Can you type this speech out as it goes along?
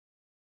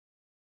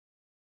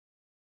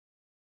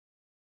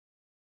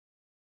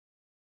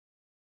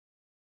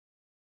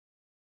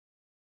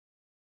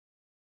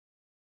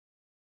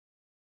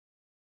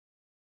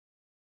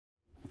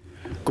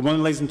Good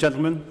morning, ladies and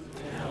gentlemen.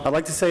 I'd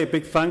like to say a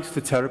big thanks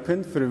to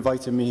Terrapinn for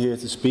inviting me here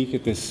to speak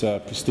at this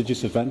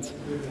prestigious event.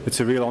 It's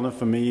a real honour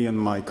for me and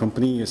my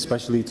company,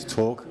 especially to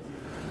talk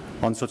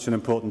on such an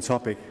important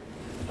topic.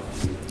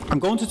 I'm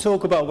going to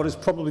talk about what is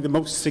probably the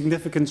most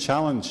significant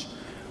challenge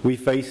we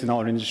face in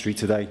our industry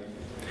today.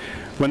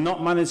 When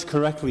not managed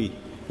correctly,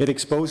 it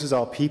exposes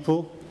our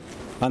people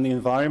and the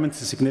environment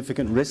to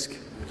significant risk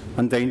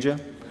and danger,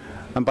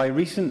 and by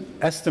recent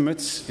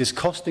estimates is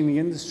costing the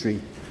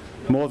industry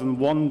more than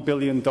 $1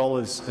 billion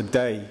a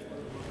day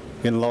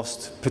in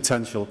lost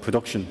potential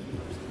production.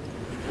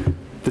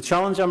 The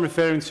challenge I'm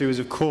referring to is,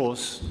 of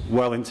course,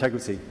 well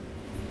integrity.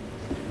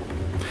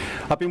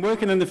 I've been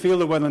working in the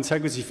field of well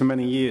integrity for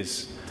many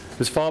years,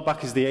 as far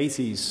back as the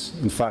 80s,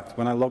 in fact,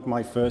 when I logged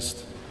my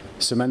first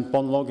cement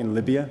bond log in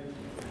Libya.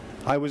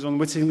 I was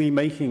unwittingly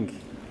making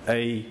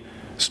a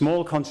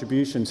small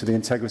contribution to the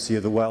integrity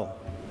of the well.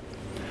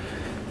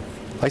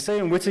 I say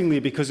unwittingly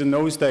because in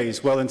those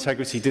days, well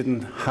integrity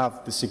didn't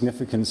have the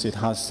significance it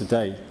has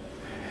today.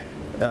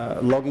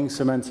 Logging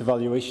cement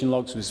evaluation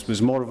logs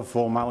was more of a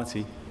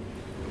formality.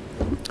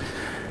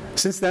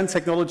 Since then,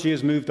 technology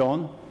has moved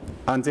on,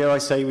 and dare I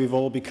say, we've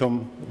all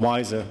become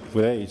wiser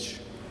with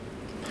age.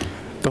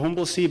 The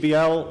humble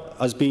CBL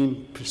has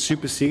been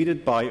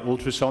superseded by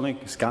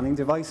ultrasonic scanning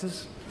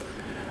devices,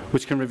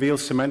 which can reveal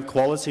cement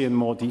quality in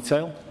more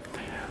detail.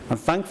 And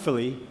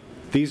thankfully,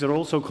 these are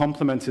also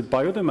complemented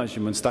by other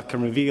measurements that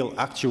can reveal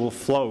actual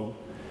flow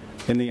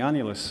in the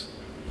annulus,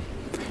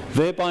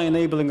 thereby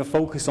enabling a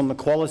focus on the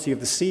quality of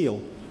the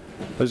seal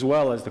as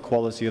well as the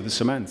quality of the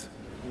cement.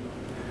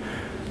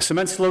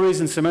 Cement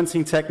slurries and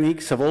cementing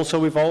techniques have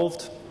also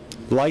evolved.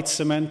 Light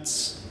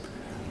cements,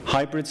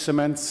 hybrid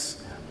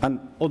cements, and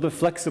other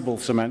flexible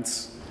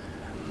cements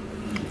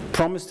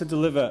promise to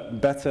deliver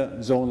better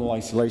zonal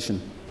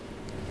isolation.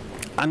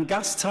 And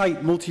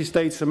gas-tight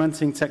multi-stage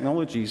cementing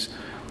technologies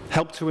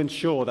help to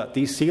ensure that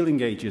these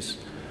sealing agents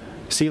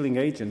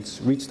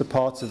reach the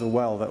parts of the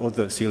well that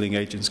other sealing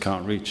agents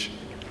can't reach.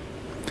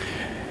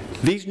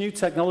 These new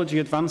technology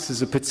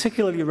advances are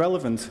particularly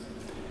relevant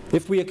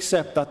if we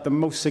accept that the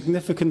most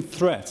significant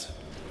threat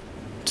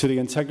to the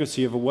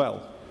integrity of a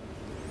well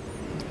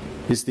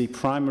is the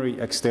primary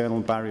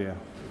external barrier.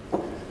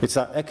 It's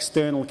that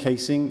external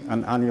casing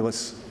and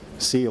annulus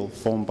seal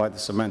formed by the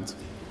cement.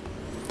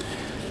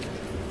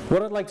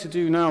 What I'd like to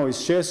do now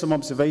is share some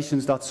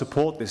observations that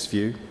support this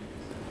view,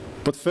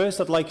 but first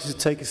I'd like you to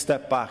take a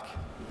step back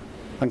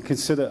and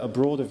consider a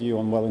broader view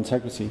on well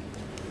integrity.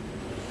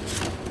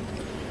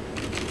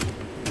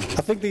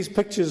 I think these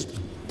pictures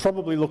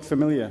probably look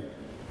familiar.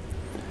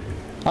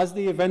 As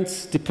the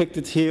events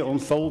depicted here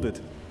unfolded,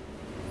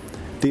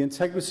 the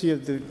integrity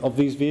of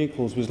these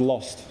vehicles was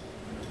lost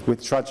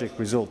with tragic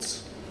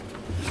results.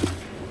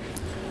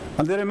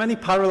 And there are many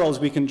parallels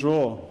we can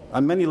draw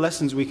and many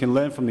lessons we can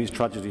learn from these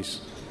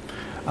tragedies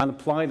and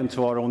apply them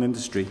to our own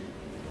industry.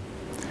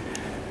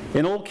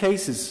 In all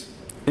cases,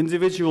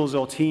 individuals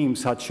or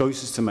teams had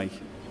choices to make: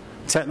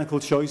 technical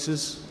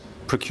choices,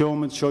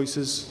 procurement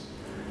choices,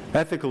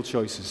 ethical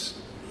choices.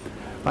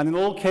 And in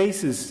all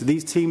cases,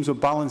 these teams were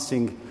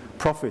balancing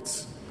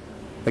profits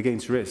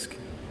against risk.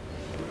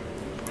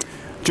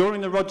 During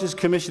the Rogers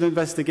Commission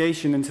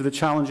investigation into the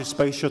Challenger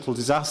space shuttle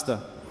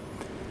disaster,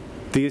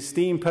 the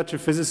esteemed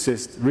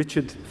petrophysicist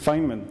Richard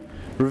Feynman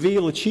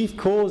revealed the chief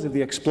cause of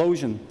the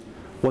explosion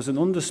was an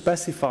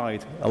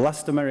underspecified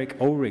elastomeric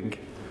O-ring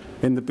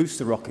in the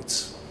booster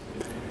rockets,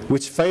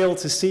 which failed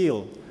to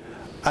seal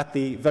at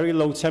the very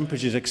low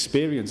temperatures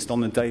experienced on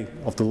the day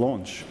of the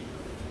launch.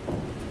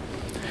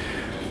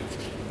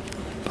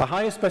 A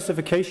higher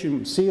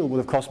specification seal would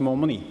have cost more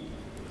money,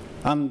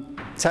 and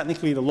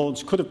technically the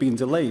launch could have been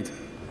delayed,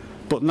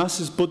 but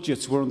NASA's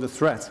budgets were under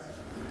threat,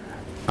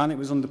 and it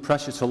was under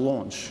pressure to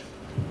launch,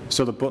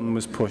 so the button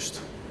was pushed.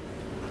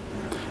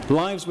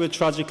 Lives were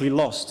tragically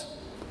lost,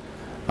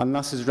 and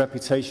NASA's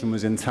reputation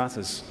was in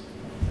tatters.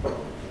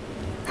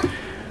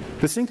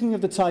 The sinking of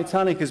the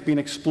Titanic has been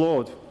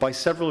explored by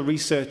several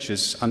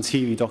researchers and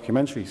TV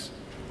documentaries.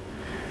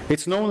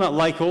 It's known that,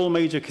 like all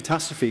major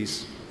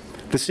catastrophes,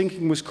 the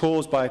sinking was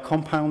caused by a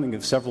compounding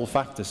of several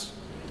factors,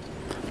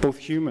 both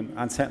human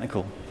and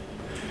technical.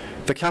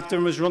 The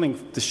captain was running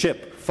the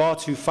ship far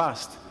too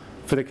fast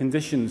for the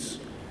conditions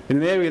in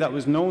an area that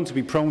was known to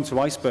be prone to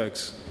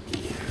icebergs.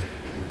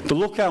 The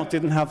lookout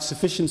didn't have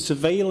sufficient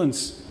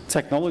surveillance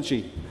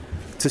technology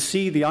to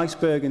see the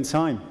iceberg in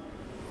time.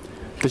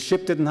 The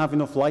ship didn't have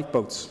enough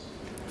lifeboats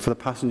for the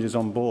passengers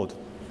on board.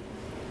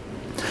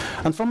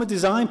 And from a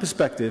design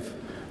perspective,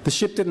 the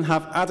ship didn't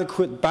have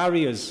adequate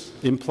barriers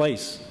in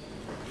place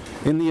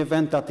in the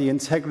event that the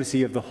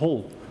integrity of the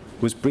hull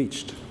was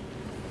breached.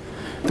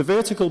 The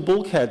vertical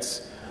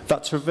bulkheads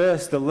that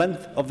traversed the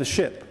length of the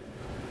ship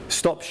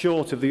stopped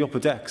short of the upper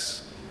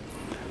decks,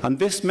 and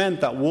this meant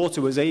that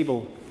water was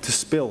able to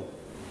spill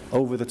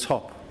over the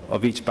top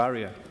of each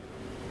barrier.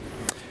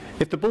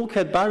 If the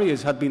bulkhead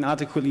barriers had been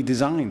adequately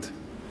designed,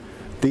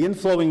 the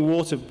inflowing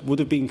water would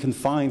have been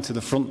confined to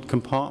the front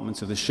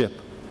compartments of the ship,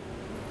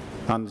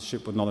 and the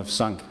ship would not have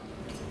sunk.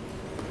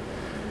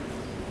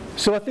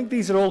 So I think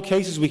these are all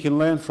cases we can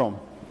learn from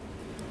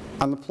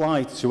and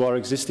apply to our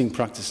existing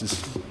practices.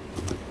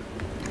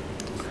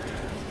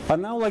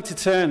 I'd now like to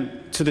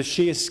turn to the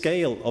sheer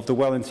scale of the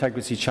well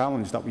integrity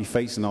challenge that we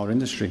face in our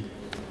industry.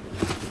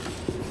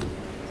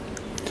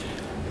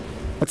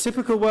 A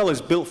typical well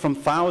is built from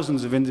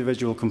thousands of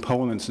individual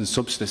components and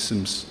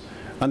subsystems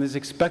and is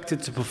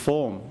expected to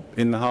perform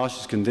in the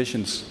harshest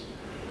conditions.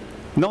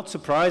 Not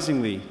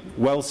surprisingly,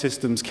 well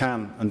systems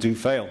can and do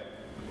fail.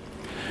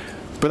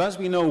 But as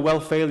we know, well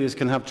failures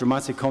can have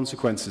dramatic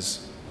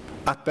consequences.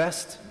 At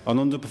best, an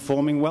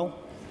underperforming well,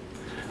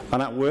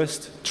 and at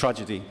worst,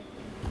 tragedy.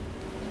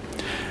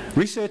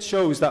 Research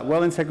shows that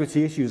well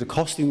integrity issues are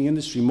costing the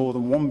industry more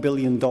than $1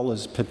 billion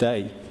per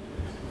day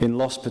in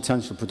lost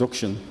potential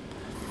production,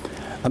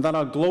 and that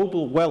our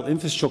global well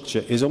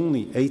infrastructure is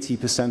only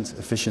 80%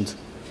 efficient.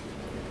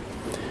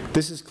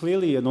 This is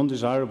clearly an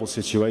undesirable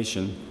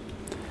situation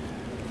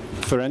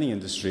for any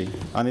industry,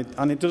 and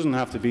it doesn't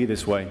have to be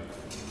this way.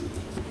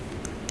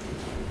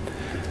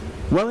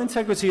 Well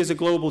integrity is a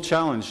global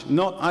challenge,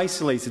 not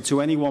isolated to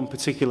any one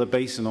particular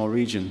basin or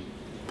region.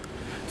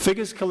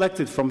 Figures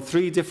collected from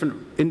 3 different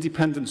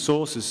independent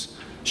sources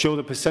show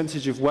the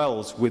percentage of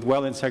wells with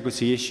well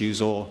integrity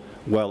issues or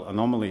well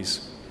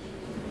anomalies.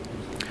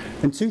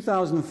 In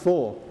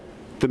 2004,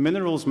 the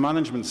Minerals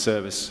Management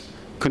Service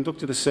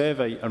conducted a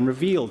survey and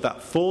revealed that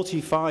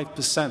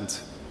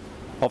 45%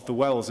 of the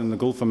wells in the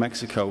Gulf of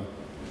Mexico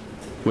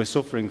were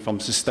suffering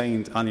from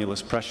sustained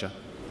annulus pressure.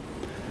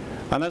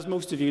 And as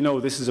most of you know,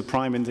 this is a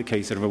prime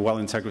indicator of a well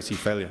integrity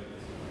failure.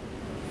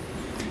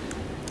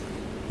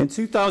 In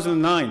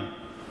 2009,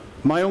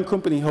 my own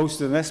company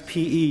hosted an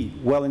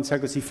SPE Well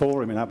Integrity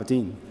Forum in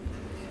Aberdeen.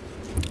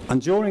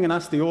 And during an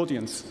Ask the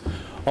Audience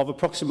of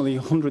approximately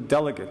 100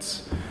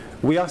 delegates,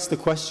 we asked the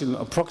question,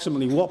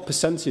 approximately what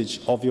percentage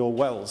of your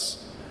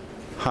wells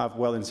have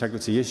well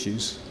integrity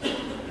issues?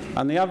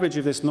 And the average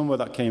of this number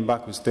that came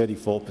back was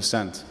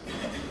 34%.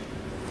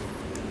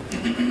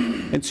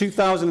 In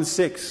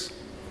 2006,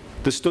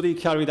 the study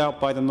carried out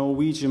by the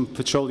Norwegian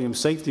Petroleum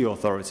Safety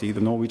Authority,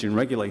 the Norwegian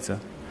regulator,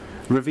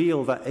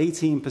 revealed that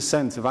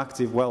 18% of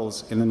active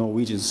wells in the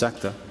Norwegian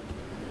sector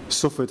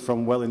suffered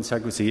from well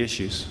integrity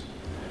issues.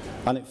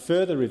 And it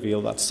further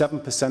revealed that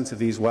 7% of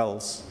these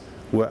wells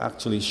were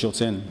actually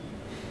shut in.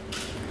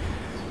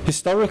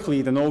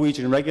 Historically, the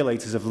Norwegian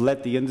regulators have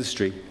led the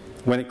industry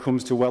when it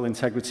comes to well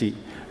integrity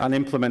and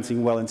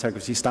implementing well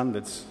integrity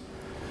standards.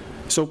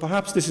 So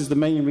perhaps this is the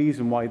main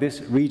reason why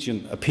this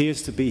region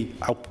appears to be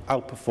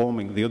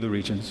outperforming the other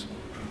regions.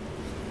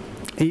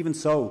 Even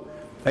so,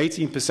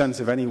 18%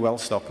 of any well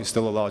stock is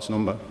still a large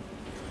number.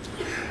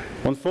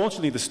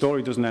 Unfortunately, the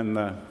story doesn't end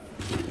there.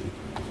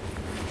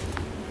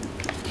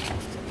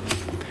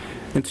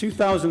 In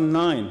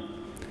 2009,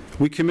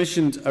 we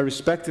commissioned a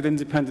respected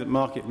independent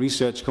market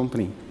research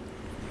company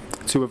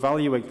to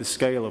evaluate the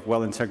scale of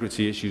well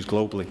integrity issues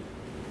globally.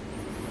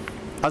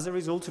 As a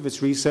result of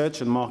its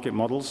research and market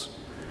models,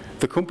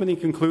 the company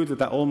concluded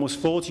that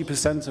almost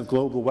 40% of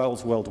global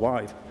wells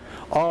worldwide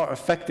are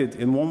affected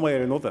in one way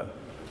or another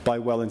by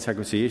well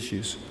integrity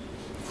issues.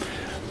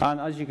 And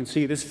as you can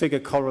see, this figure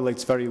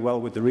correlates very well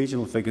with the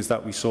regional figures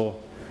that we saw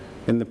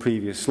in the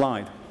previous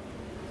slide.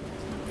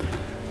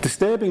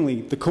 Disturbingly,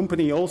 the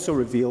company also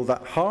revealed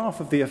that half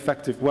of the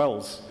affected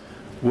wells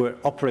were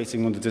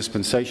operating under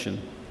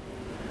dispensation,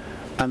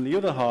 and the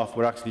other half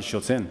were actually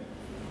shut in.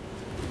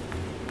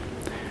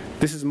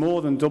 This is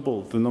more than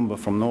double the number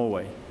from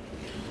Norway,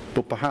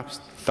 but perhaps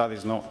that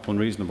is not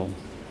unreasonable.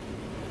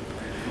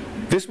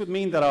 This would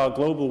mean that our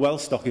global well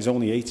stock is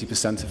only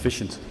 80%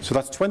 efficient. So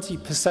that's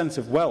 20%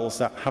 of wells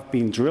that have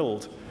been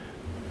drilled,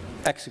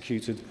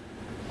 executed,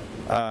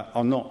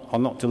 are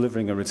not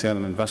delivering a return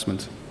on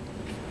investment.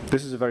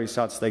 This is a very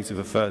sad state of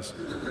affairs.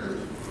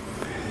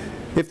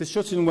 If the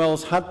shut-in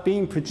wells had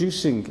been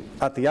producing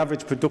at the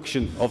average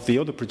production of the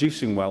other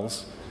producing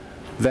wells,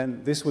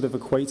 then this would have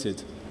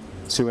equated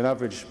to an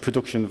average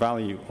production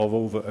value of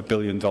over $1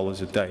 billion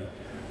a day.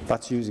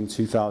 That's using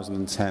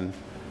 2010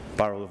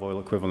 barrel of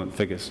oil equivalent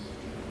figures.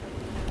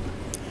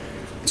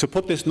 To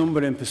put this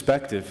number in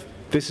perspective,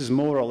 this is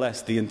more or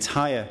less the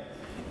entire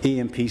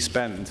E&P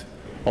spend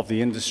of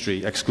the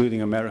industry,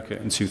 excluding America,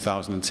 in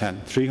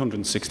 2010,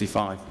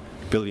 $365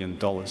 billion.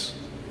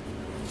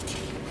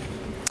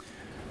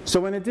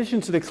 So in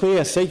addition to the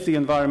clear safety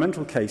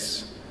environmental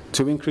case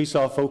to increase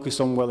our focus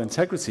on well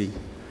integrity,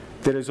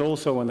 there is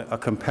also a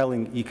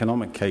compelling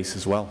economic case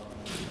as well.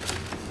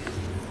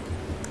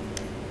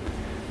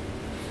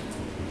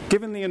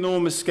 Given the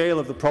enormous scale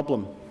of the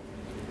problem,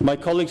 my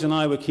colleagues and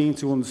I were keen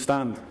to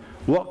understand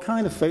what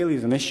kind of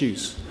failures and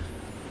issues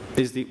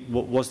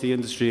was the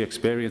industry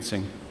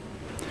experiencing.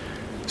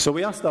 So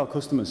we asked our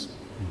customers.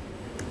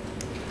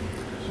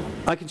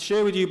 I can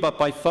share with you that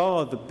by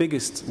far the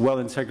biggest well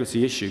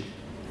integrity issue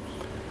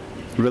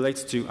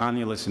relates to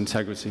annulus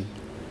integrity.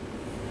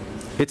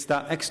 It's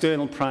that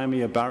external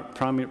primary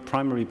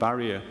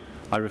barrier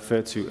I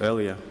referred to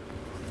earlier.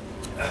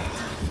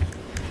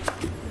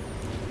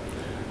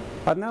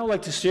 I'd now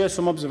like to share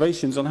some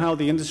observations on how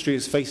the industry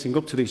is facing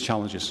up to these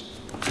challenges.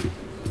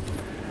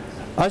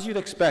 As you'd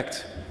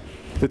expect,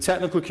 the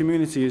technical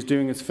community is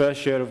doing its fair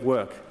share of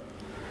work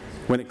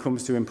when it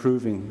comes to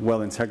improving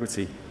well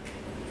integrity.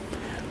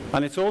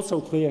 And it's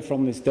also clear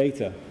from this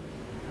data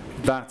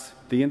that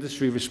the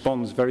industry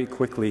responds very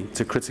quickly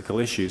to critical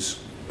issues.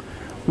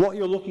 What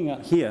you're looking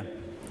at here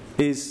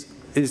is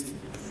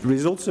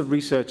results of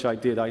research I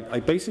did.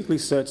 I basically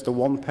searched the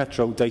One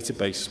Petro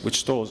database,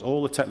 which stores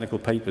all the technical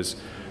papers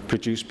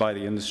produced by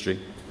the industry.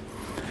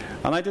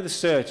 And I did a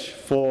search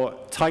for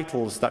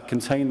titles that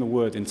contain the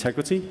word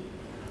integrity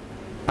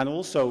and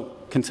also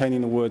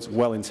containing the words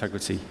well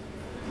integrity.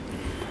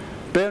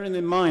 Bearing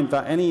in mind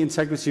that any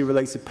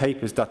integrity-related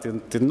papers that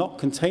did not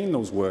contain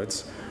those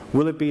words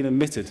will have been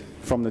omitted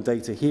from the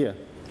data here.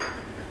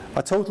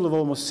 A total of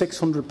almost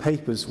 600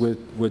 papers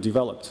were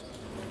developed.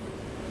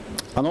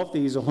 And of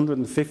these,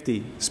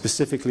 150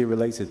 specifically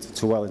related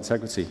to well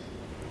integrity.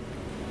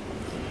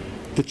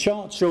 The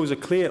chart shows a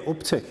clear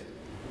uptick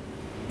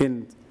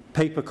in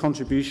paper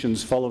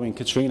contributions following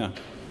Katrina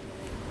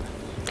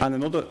and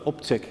another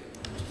uptick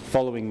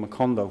following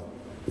Macondo.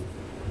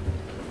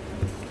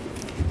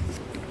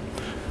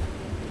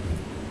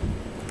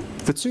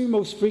 The two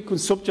most frequent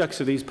subjects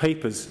of these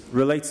papers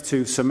relate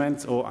to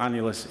cement or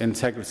annulus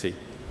integrity,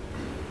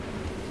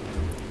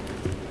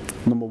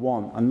 number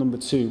one, and number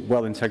two,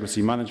 well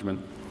integrity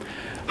management.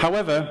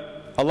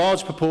 However, a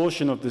large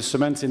proportion of the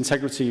cement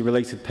integrity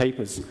related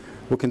papers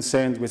were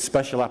concerned with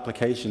special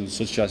applications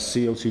such as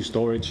CO2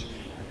 storage,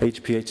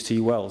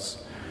 HPHT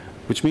wells,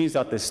 which means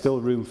that there's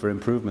still room for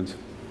improvement.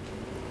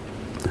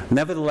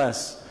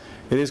 Nevertheless,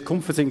 it is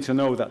comforting to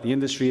know that the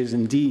industry is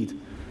indeed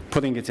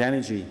putting its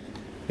energy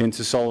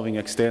into solving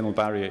external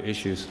barrier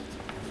issues.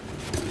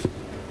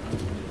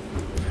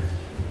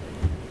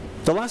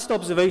 The last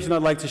observation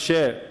I'd like to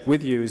share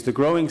with you is the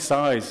growing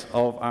size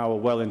of our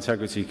well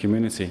integrity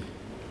community.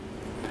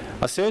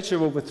 A search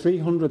of over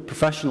 300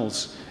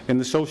 professionals in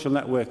the social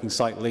networking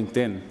site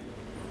LinkedIn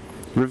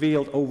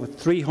revealed over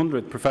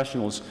 300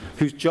 professionals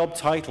whose job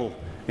title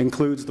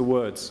includes the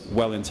words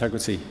well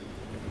integrity.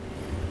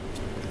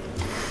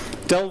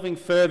 Delving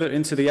further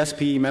into the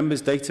SPE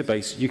members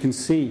database, you can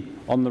see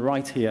on the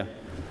right here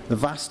the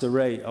vast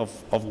array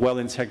of well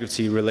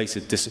integrity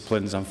related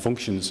disciplines and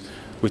functions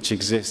which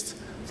exist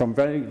from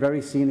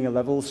very senior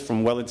levels,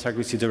 from well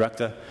integrity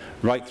director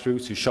right through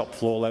to shop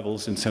floor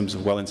levels in terms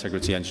of well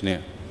integrity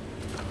engineer.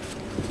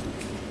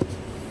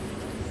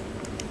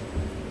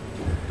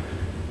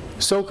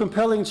 So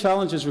compelling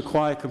challenges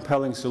require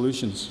compelling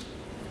solutions.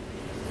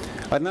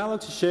 I'd now like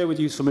to share with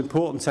you some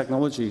important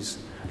technologies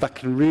that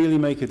can really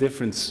make a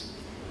difference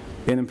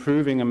in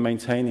improving and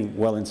maintaining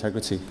well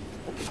integrity.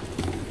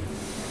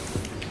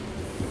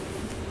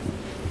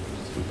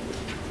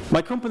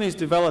 My company has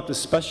developed a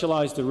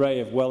specialized array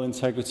of well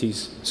integrity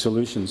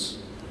solutions,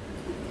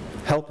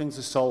 helping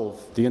to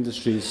solve the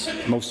industry's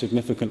most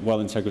significant well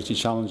integrity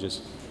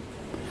challenges.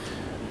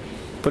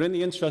 But in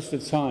the interest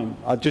of time,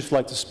 I'd just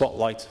like to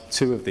spotlight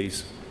two of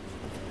these.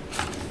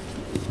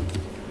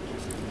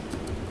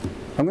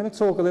 I'm going to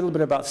talk a little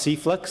bit about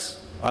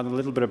C-Flex and a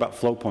little bit about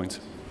FlowPoint.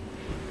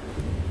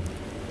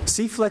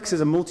 C-Flex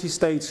is a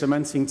multi-stage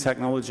cementing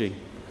technology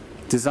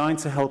designed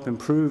to help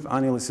improve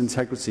annulus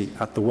integrity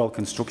at the well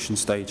construction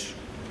stage.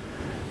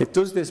 It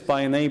does this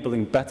by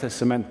enabling better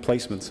cement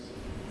placement.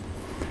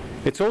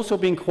 It's also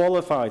been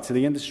qualified to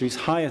the industry's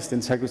highest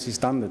integrity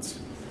standards,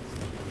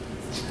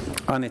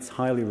 and it's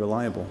highly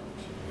reliable.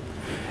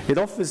 It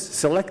offers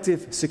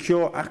selective,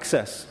 secure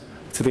access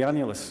to the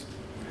annulus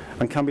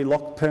and can be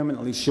locked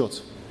permanently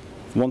shut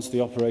once the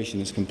operation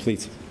is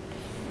complete.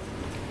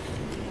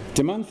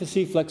 Demand for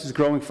C-Flex is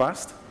growing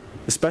fast,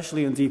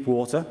 especially in deep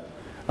water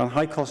and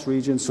high-cost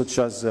regions such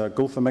as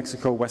Gulf of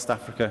Mexico, West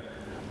Africa,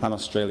 and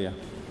Australia.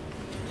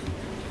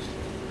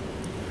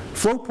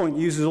 FlowPoint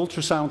uses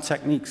ultrasound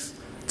techniques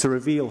to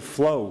reveal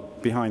flow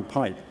behind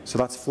pipe, so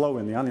that's flow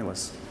in the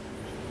annulus,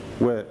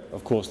 where,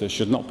 of course, there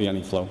should not be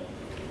any flow.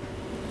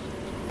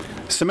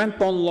 Cement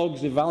bond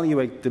logs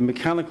evaluate the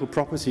mechanical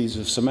properties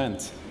of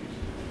cement,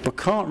 but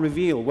can't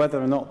reveal whether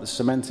or not the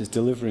cement is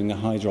delivering a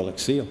hydraulic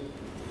seal.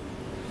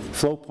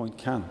 FlowPoint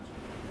can.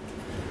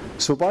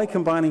 So by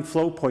combining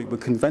FlowPoint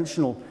with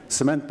conventional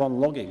cement bond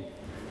logging,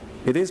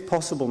 it is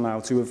possible now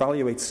to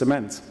evaluate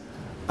cement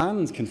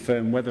and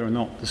confirm whether or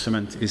not the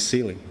cement is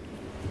sealing.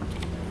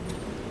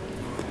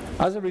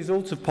 As a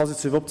result of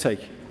positive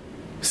uptake,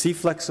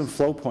 C-Flex and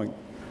FlowPoint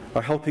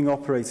are helping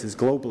operators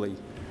globally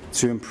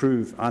to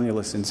improve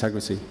annulus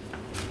integrity.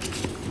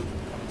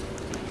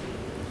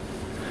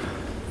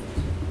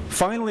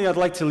 Finally, I'd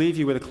like to leave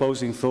you with a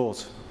closing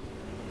thought.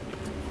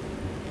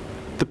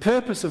 The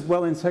purpose of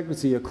well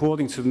integrity,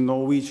 according to the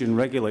Norwegian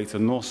regulator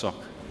NOCs,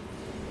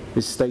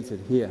 is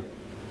stated here.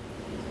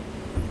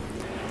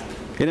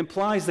 It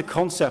implies the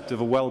concept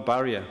of a well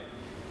barrier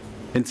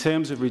in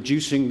terms of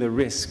reducing the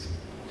risk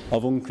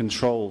of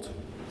uncontrolled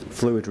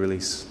fluid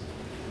release.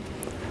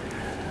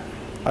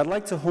 I'd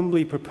like to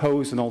humbly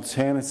propose an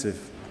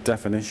alternative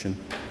definition,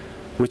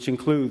 which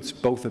includes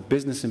both a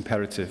business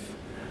imperative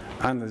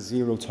and a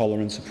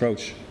zero-tolerance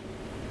approach.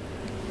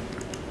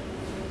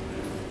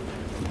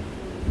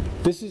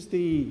 This is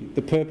the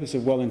purpose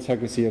of well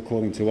integrity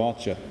according to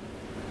Archer.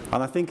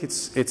 And I think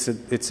it's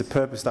a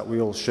purpose that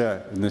we all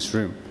share in this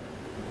room.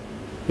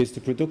 It's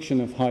the production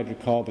of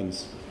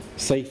hydrocarbons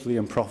safely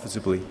and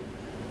profitably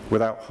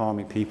without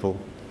harming people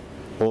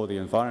or the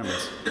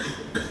environment.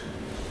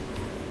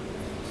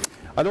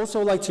 I'd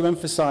also like to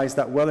emphasize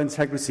that well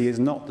integrity is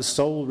not the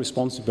sole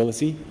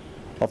responsibility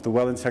of the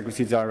well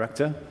integrity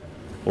director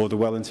or the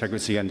well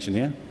integrity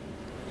engineer.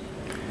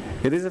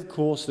 It is, of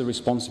course, the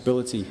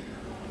responsibility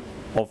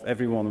of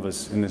every one of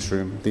us in this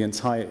room, the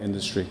entire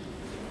industry.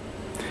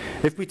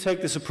 If we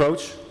take this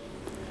approach,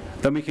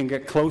 then we can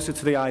get closer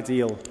to the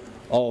ideal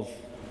of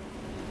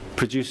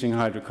producing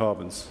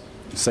hydrocarbons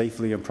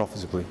safely and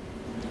profitably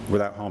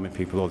without harming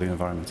people or the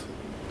environment.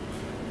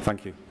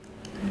 Thank you.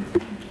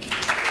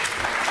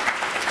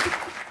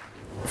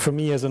 For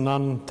me, as a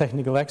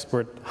non-technical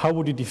expert, how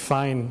would you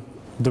define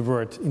the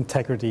word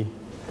integrity,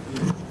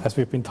 as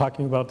we've been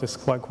talking about this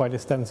quite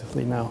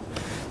extensively now,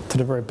 to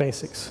the very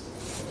basics?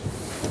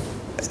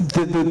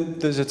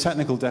 There's a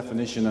technical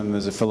definition and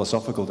there's a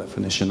philosophical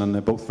definition, and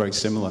they're both very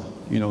similar.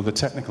 You know, the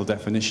technical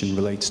definition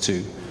relates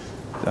to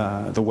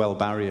the well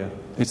barrier.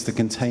 It's the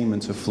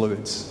containment of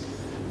fluids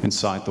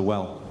inside the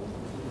well.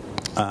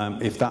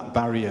 If that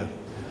barrier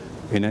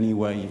in any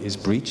way is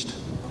breached,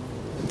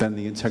 then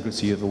the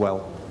integrity of the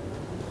well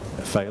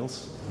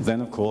fails.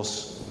 Then, of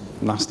course,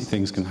 nasty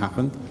things can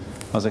happen.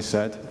 As I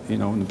said, you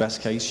know, in the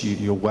best case,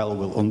 your well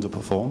will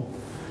underperform.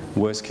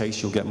 Worst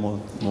case, you'll get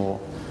more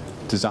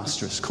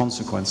disastrous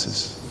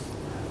consequences.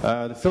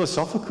 The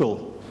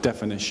philosophical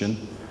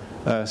definition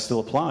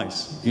still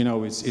applies. You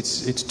know,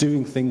 it's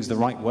doing things the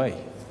right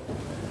way.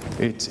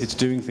 It's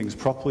doing things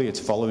properly. It's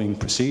following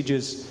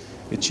procedures.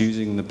 It's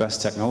using the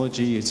best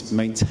technology. It's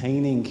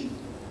maintaining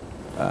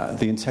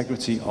the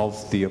integrity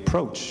of the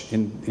approach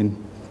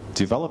in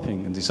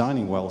developing and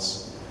designing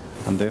wells,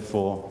 and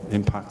therefore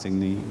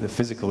impacting the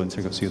physical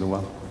integrity of the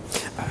well.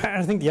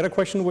 I think the other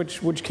question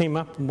which came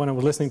up when I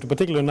was listening to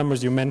particular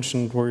numbers you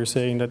mentioned, where you're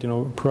saying that, you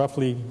know,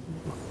 roughly,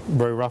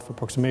 very rough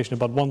approximation,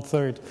 about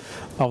 1/3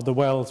 of the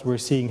wells we're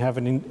seeing have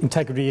an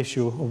integrity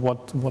issue of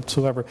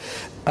whatsoever.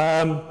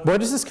 Where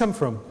does this come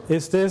from?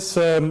 Is this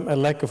a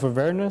lack of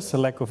awareness, a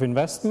lack of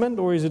investment,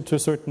 or is it to a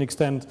certain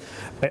extent,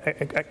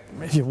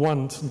 if you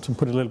want to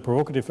put it a little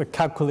provocative, a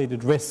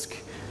calculated risk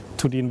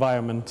to the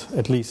environment,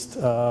 at least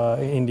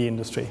in the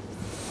industry?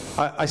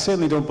 I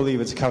certainly don't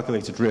believe it's a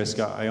calculated risk.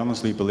 I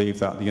honestly believe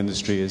that the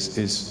industry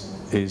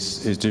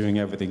is doing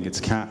everything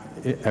it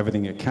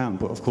can.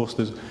 But of course,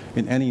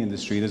 in any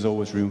industry, there's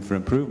always room for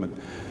improvement.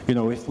 You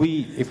know, if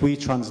we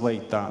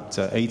translate that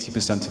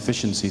 80%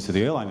 efficiency to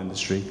the airline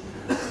industry,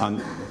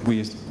 and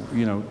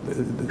you know,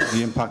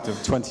 the impact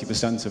of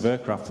 20% of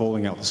aircraft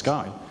falling out of the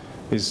sky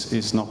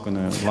is not going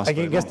to last very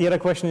long. I guess the other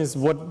question is,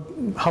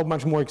 how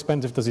much more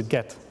expensive does it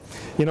get?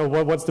 You know,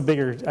 what's the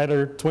bigger,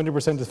 either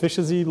 20%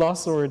 efficiency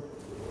loss, or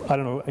I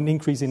don't know, an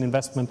increase in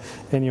investment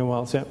in your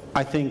wells? Yeah.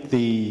 I think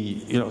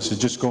so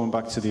just going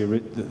back to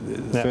the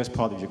first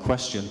part of your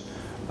question,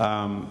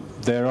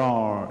 there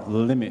are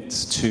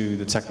limits to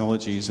the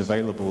technologies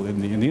available in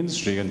the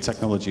industry, and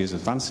technology is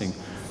advancing.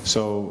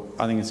 So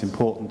I think it's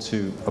important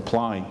to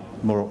apply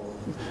more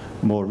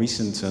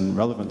recent and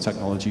relevant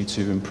technology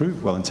to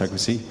improve well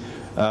integrity.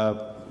 A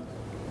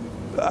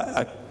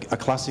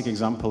classic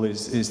example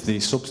is the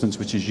substance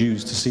which is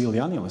used to seal the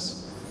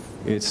annulus.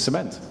 It's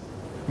cement.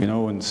 You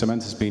know, and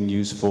cement has been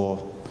used for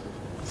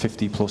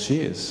 50+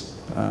 years,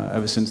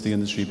 ever since the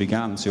industry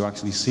began to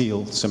actually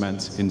seal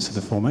cement into the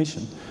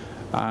formation.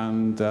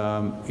 And,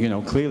 you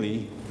know,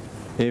 clearly,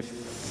 if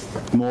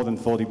more than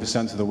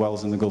 40% of the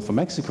wells in the Gulf of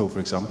Mexico,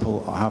 for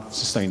example, have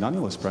sustained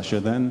annulus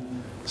pressure, then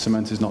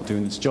cement is not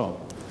doing its job.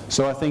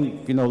 So I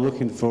think, you know,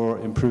 looking for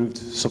improved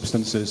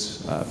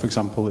substances, for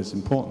example, is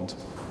important.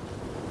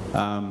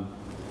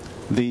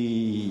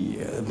 The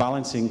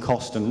balancing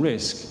cost and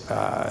risk,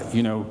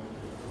 you know,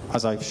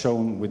 as I've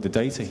shown with the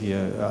data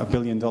here, $1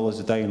 billion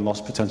a day in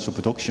lost potential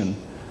production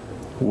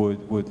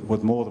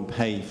would more than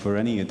pay for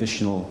any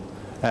additional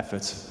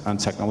effort and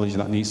technology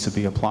that needs to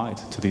be applied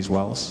to these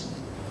wells.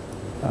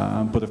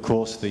 But of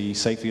course, the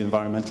safety and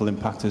environmental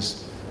impact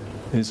is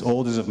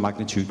orders of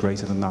magnitude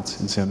greater than that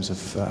in terms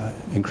of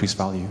increased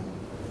value.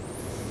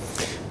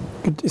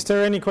 Is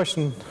there any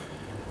question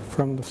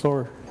from the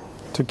floor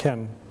to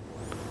Ken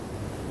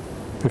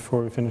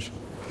before we finish?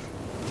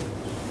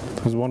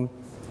 There's one.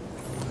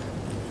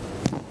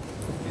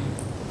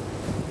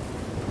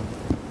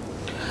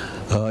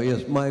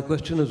 Yes, my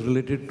question is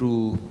related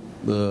to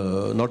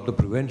not the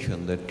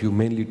prevention that you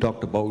mainly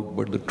talked about,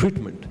 but the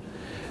treatment.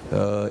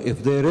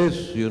 If there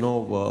is, you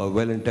know, a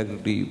well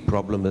integrity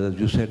problem, as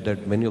you said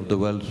that many of the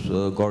wells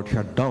got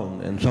shut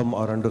down and some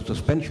are under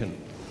suspension.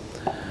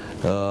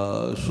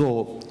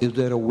 So is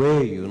there a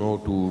way, you know,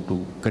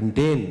 to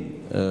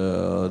contain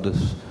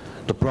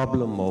the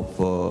problem of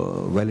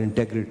well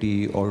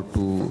integrity, or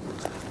to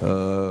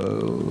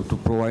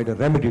provide a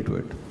remedy to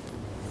it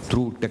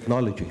through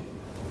technology?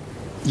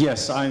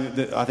 Yes, I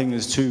think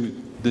there's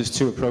there's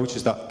two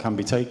approaches that can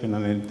be taken,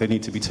 and they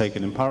need to be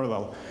taken in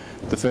parallel.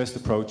 The first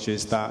approach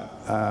is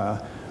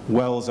that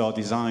wells are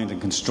designed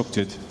and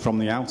constructed from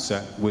the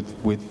outset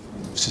with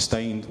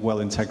sustained well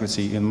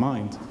integrity in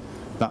mind.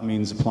 That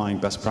means applying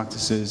best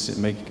practices. It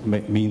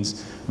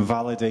means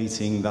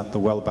validating that the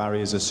well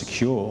barriers are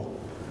secure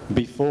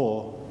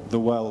before the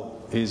well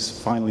is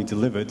finally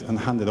delivered and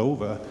handed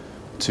over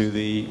to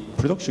the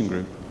production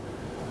group.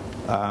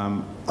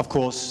 Of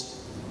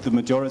course, the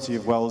majority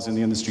of wells in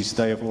the industry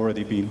today have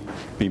already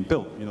been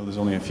built. You know, there's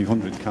only a few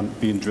hundred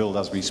being drilled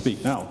as we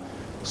speak now.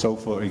 So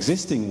for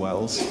existing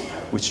wells,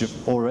 which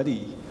have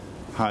already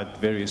had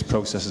various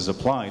processes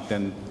applied,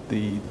 then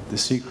the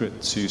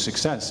secret to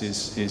success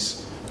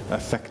is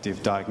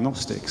effective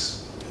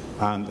diagnostics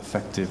and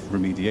effective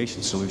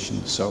remediation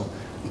solutions. So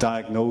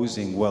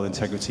diagnosing well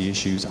integrity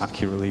issues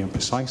accurately and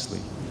precisely,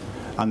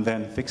 and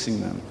then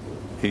fixing them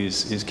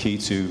is key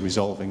to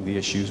resolving the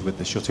issues with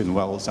the shut-in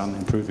wells and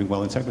improving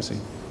well integrity.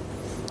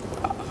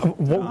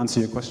 Does that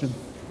answer your question?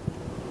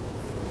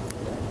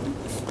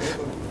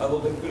 I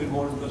was actually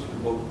more interested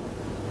about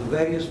the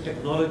various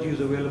technologies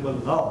available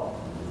now,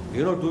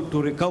 you know,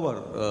 to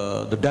recover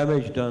the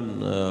damage done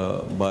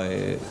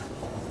by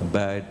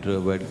bad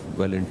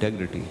well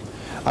integrity.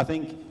 I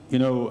think, you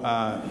know,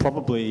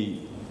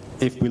 probably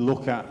if we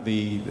look at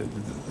the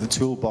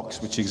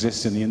toolbox which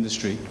exists in the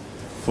industry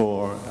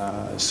for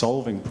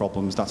solving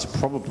problems, that's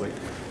probably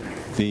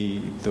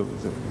the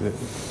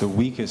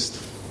weakest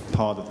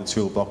part of the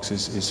toolbox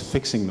is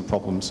fixing the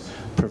problems.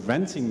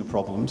 Preventing the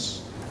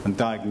problems and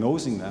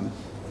diagnosing them,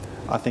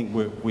 I think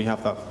we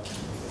have that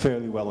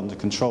fairly well under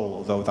control,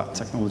 although that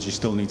technology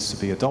still needs to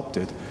be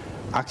adopted.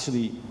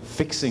 Actually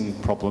fixing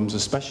problems,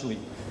 especially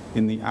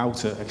in the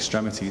outer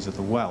extremities of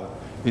the well,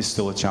 is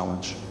still a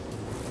challenge.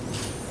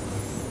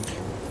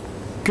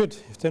 Good.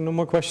 If there are no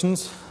more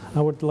questions,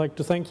 I would like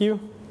to thank you,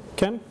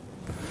 Ken.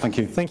 Thank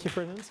you. Thank you,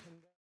 Ferdinand.